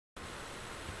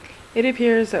It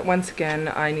appears that once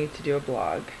again I need to do a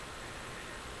blog.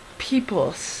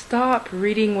 People, stop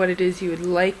reading what it is you would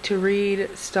like to read.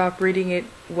 Stop reading it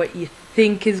what you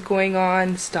think is going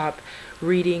on. Stop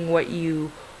reading what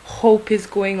you hope is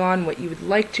going on, what you would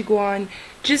like to go on.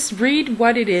 Just read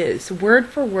what it is, word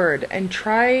for word, and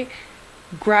try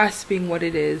grasping what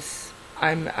it is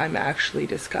I'm actually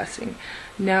discussing.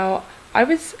 Now, I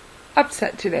was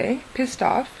upset today, pissed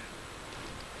off.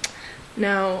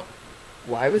 Now,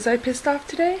 why was I pissed off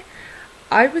today?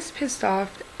 I was pissed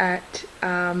off at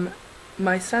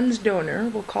my son's donor,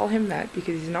 we'll call him that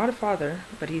because he's not a father,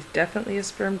 but he's definitely a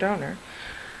sperm donor,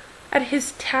 at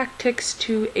his tactics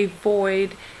to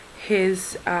avoid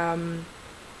his some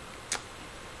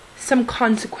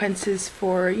consequences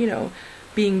for, you know,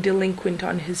 being delinquent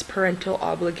on his parental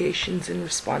obligations and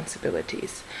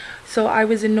responsibilities. So I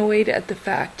was annoyed at the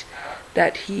fact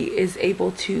that he is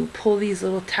able to pull these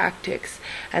little tactics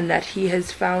and that he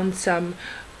has found some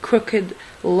crooked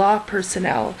law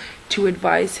personnel to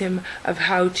advise him of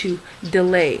how to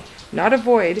delay, not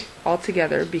avoid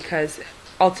altogether, because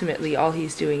ultimately all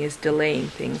he's doing is delaying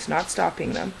things, not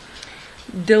stopping them,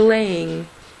 delaying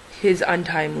his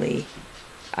untimely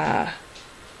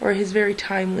or his very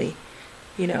timely,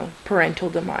 you know, parental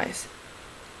demise.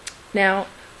 Now,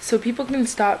 so people can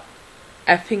stop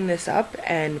effing this up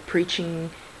and preaching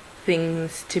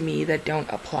things to me that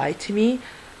don't apply to me.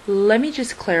 Let me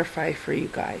just clarify for you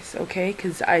guys, okay?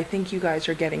 Because I think you guys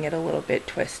are getting it a little bit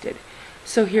twisted.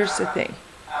 So here's the thing.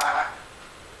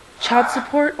 Child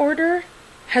support order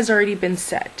has already been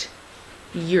set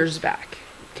years back,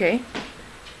 okay?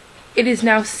 It is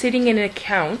now sitting in an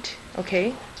account,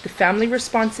 okay? The Family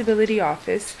Responsibility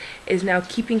Office is now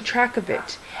keeping track of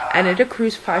it, and it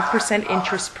accrues 5%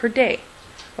 interest per day,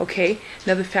 okay?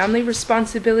 Now the Family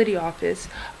Responsibility Office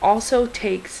also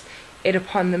takes it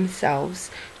upon themselves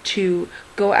to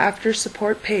go after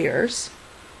support payers,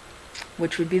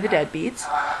 which would be the deadbeats,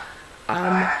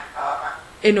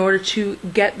 in order to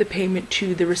get the payment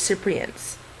to the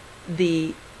recipients,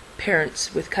 the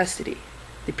parents with custody,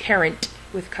 the parent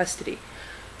with custody.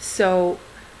 So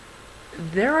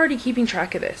they're already keeping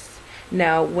track of this.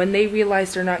 Now, when they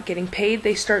realize they're not getting paid,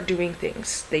 they start doing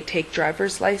things. They take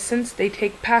driver's license, they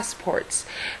take passports,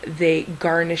 they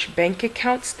garnish bank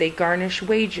accounts, they garnish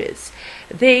wages,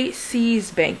 they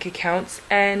seize bank accounts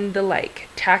and the like.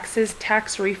 Taxes,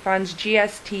 tax refunds,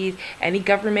 GST, any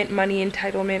government money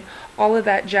entitlement, all of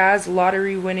that jazz,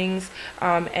 lottery winnings,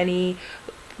 any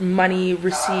money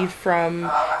received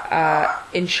from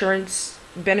insurance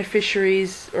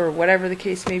beneficiaries or whatever the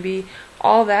case may be,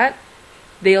 all that,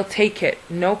 they'll take it,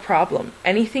 no problem.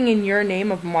 Anything in your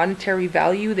name of monetary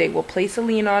value, they will place a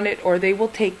lien on it or they will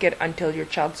take it until your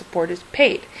child support is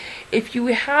paid. If you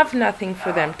have nothing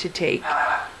for them to take,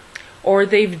 or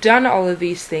they've done all of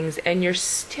these things and you're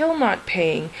still not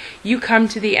paying, you come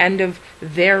to the end of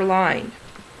their line.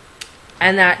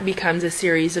 And that becomes a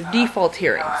series of default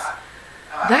hearings.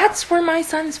 That's where my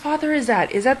son's father is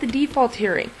at the default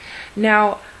hearing.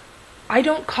 Now, I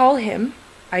don't call him,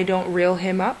 I don't reel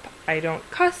him up, I don't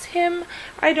cuss him,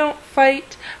 I don't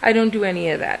fight, I don't do any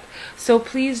of that. So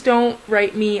please don't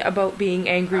write me about being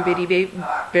angry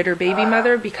bitter baby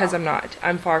mother, because I'm not.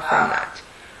 I'm far from that.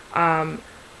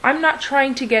 I'm not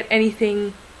trying to get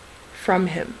anything from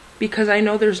him because I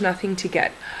know there's nothing to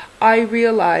get. I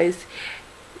realize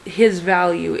his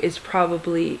value is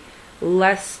probably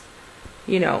less,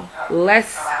 you know,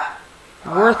 less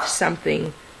worth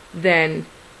something than,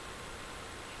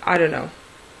 I don't know,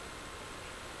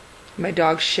 my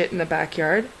dog's shit in the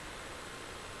backyard.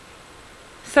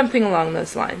 Something along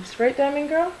those lines. Right, Diamond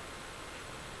Girl?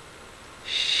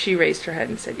 She raised her head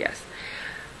and said yes.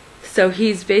 So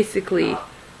he's basically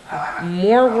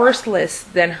more worthless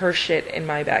than her shit in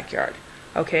my backyard.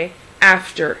 Okay?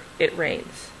 After it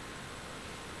rains.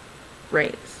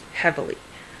 Rains heavily.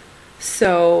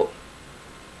 So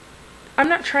I'm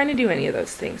not trying to do any of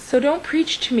those things. So don't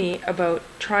preach to me about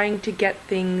trying to get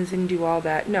things and do all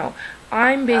that. No.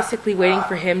 I'm basically waiting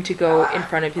for him to go in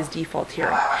front of his default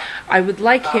hearing. I would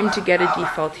like him to get a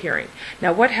default hearing.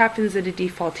 Now, what happens at a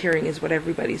default hearing is what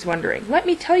everybody's wondering. Let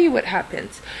me tell you what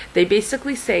happens. They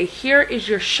basically say, here is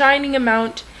your shining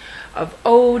amount of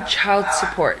owed child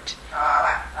support.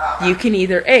 You can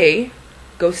either A,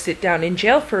 go sit down in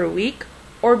jail for a week,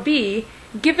 or B,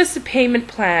 give us a payment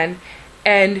plan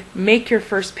and make your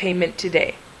first payment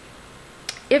today.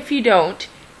 If you don't,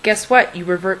 guess what? You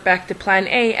revert back to plan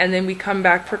A and then we come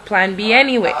back for plan B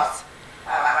anyways.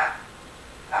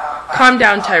 Calm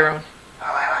down, Tyrone.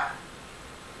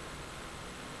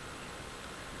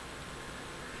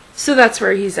 So that's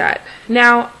where he's at.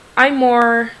 Now, I'm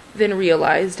more then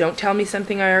realized, don't tell me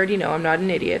something I already know, I'm not an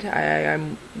idiot,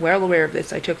 I'm well aware of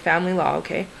this, I took family law,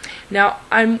 okay? Now,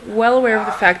 I'm well aware of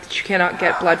the fact that you cannot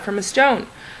get blood from a stone.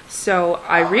 So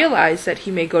I realized that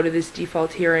he may go to this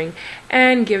default hearing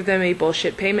and give them a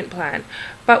bullshit payment plan.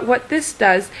 But what this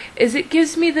does is it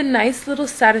gives me the nice little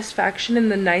satisfaction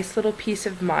and the nice little peace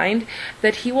of mind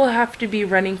that he will have to be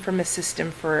running from a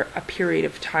system for a period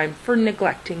of time for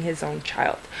neglecting his own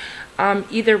child.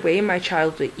 Either way, my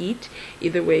child will eat.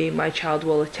 Either way, my child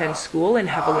will attend school and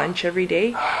have a lunch every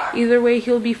day. Either way,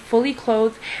 he'll be fully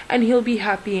clothed and he'll be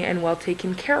happy and well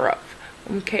taken care of.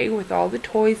 Okay, with all the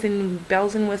toys and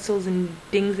bells and whistles and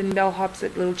dings and bellhops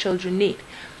that little children need.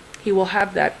 He will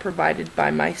have that provided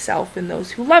by myself and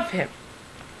those who love him.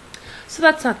 So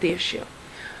that's not the issue.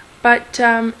 But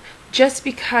just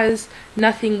because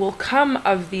nothing will come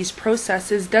of these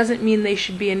processes doesn't mean they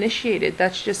should be initiated.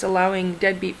 That's just allowing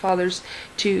deadbeat fathers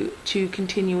to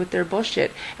continue with their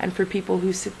bullshit. And for people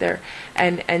who sit there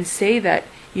and say that,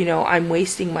 you know, I'm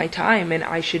wasting my time and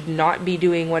I should not be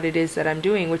doing what it is that I'm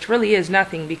doing, which really is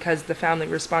nothing because the Family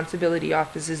Responsibility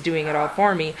Office is doing it all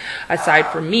for me, aside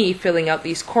from me filling out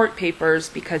these court papers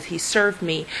because he served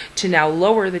me to now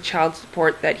lower the child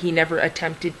support that he never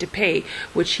attempted to pay,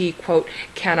 which he, quote,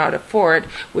 cannot afford,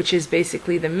 which is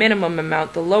basically the minimum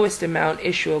amount, the lowest amount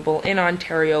issuable in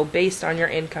Ontario based on your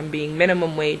income being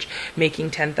minimum wage,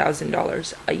 making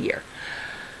 $10,000 a year.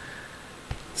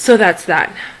 So that's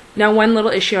that. Now, one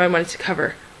little issue I wanted to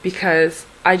cover, because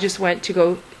I just went to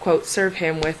go, quote, serve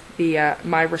him with the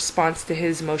my response to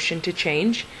his motion to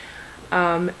change.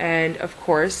 And, of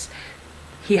course,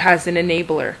 he has an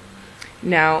enabler.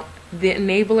 Now, the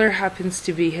enabler happens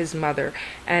to be his mother.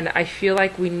 And I feel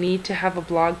like we need to have a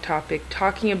blog topic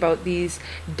talking about these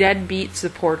deadbeat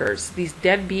supporters, these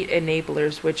deadbeat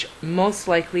enablers, which most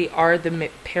likely are the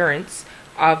parents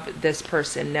of this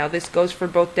person. Now, this goes for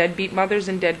both deadbeat mothers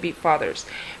and deadbeat fathers,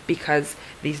 because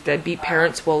these deadbeat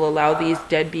parents will allow these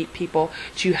deadbeat people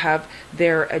to have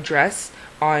their address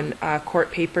on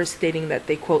court papers stating that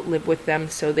they, quote, live with them,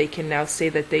 so they can now say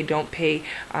that they don't pay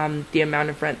the amount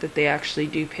of rent that they actually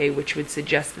do pay, which would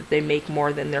suggest that they make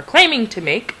more than they're claiming to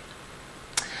make.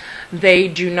 They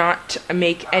do not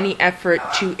make any effort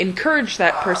to encourage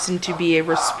that person to be a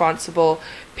responsible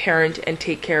parent and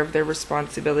take care of their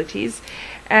responsibilities.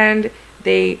 And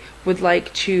they would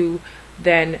like to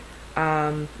then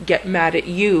get mad at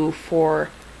you for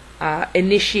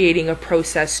initiating a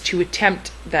process to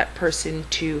attempt that person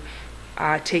to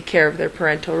take care of their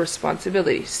parental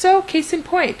responsibilities. So, case in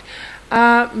point,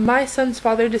 my son's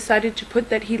father decided to put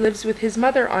that he lives with his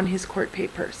mother on his court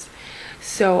papers.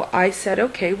 So I said,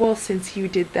 okay, well, since you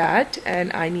did that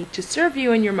and I need to serve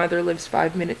you and your mother lives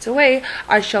 5 minutes away,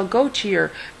 I shall go to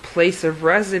your place of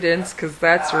residence, because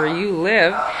that's where you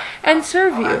live, and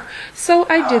serve you. So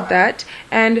I did that,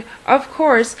 and of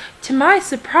course, to my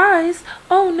surprise,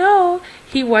 oh no,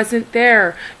 he wasn't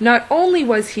there. Not only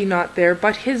was he not there,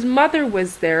 but his mother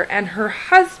was there and her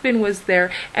husband was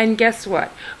there, and guess what?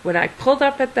 When I pulled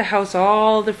up at the house,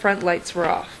 all the front lights were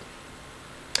off.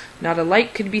 Not a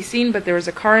light could be seen, but there was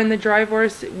a car in the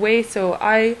driveway, so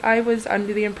I was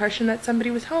under the impression that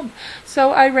somebody was home.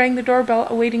 So I rang the doorbell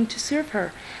awaiting to serve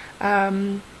her,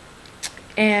 and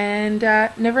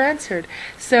never answered.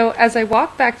 So as I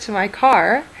walked back to my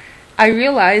car, I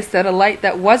realized that a light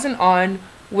that wasn't on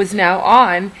was now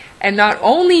on, and not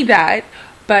only that,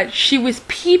 but she was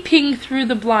peeping through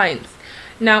the blinds.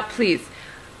 Now please,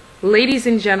 ladies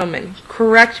and gentlemen,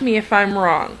 correct me if I'm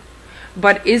wrong,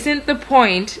 but isn't the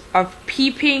point of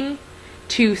peeping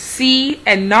to see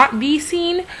and not be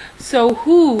seen? So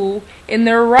who, in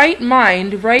their right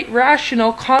mind, right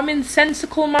rational,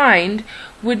 commonsensical mind,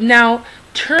 would now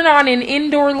turn on an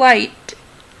indoor light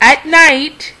at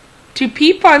night to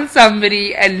peep on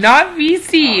somebody and not be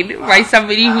seen by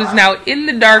somebody who's now in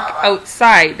the dark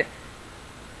outside?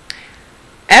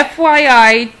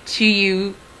 FYI to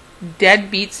you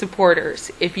deadbeat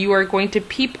supporters, if you are going to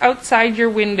peep outside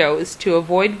your windows to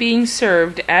avoid being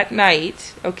served at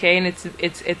night, okay, and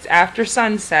it's after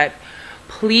sunset,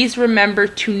 please remember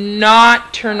to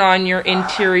not turn on your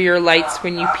interior lights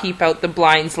when you peep out the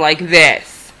blinds like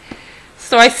this.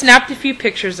 So I snapped a few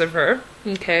pictures of her,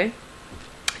 okay,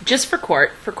 just for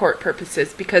court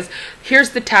purposes, because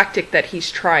here's the tactic that he's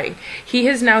trying. He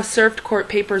has now served court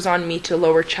papers on me to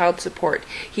lower child support.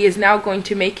 He is now going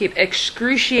to make it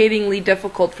excruciatingly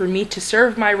difficult for me to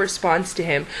serve my response to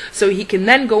him, so he can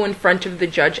then go in front of the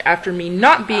judge after me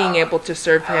not being able to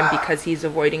serve him because he's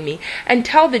avoiding me, and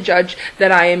tell the judge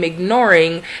that I am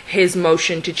ignoring his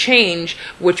motion to change,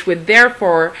 which would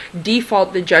therefore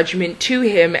default the judgment to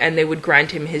him and they would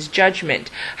grant him his judgment.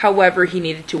 However, he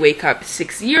needed to wake up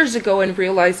 6 years years ago and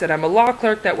realized that I'm a law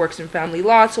clerk that works in family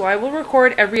law, so I will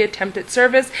record every attempt at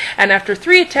service, and after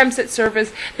 3 attempts at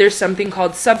service, there's something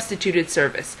called substituted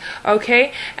service,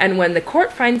 okay? And when the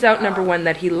court finds out, number one,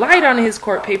 that he lied on his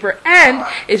court paper and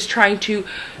is trying to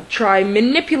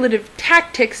manipulative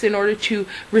tactics in order to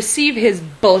receive his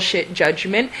bullshit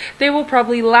judgment, they will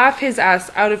probably laugh his ass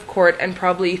out of court and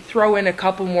probably throw in a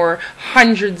couple more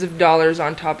hundreds of dollars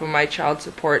on top of my child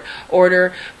support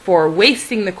order for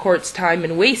wasting the court's time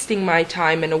and wasting my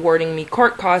time and awarding me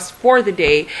court costs for the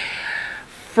day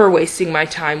for wasting my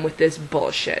time with this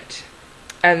bullshit.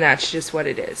 And that's just what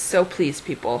it is. So please,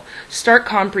 people, start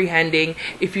comprehending.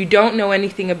 If you don't know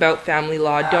anything about family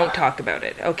law, don't talk about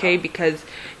it, okay? Because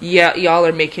y'all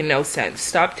are making no sense.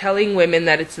 Stop telling women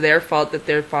that it's their fault that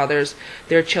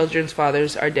their children's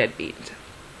fathers are deadbeats.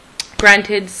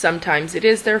 Granted, sometimes it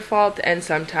is their fault, and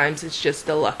sometimes it's just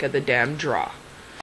the luck of the damn draw.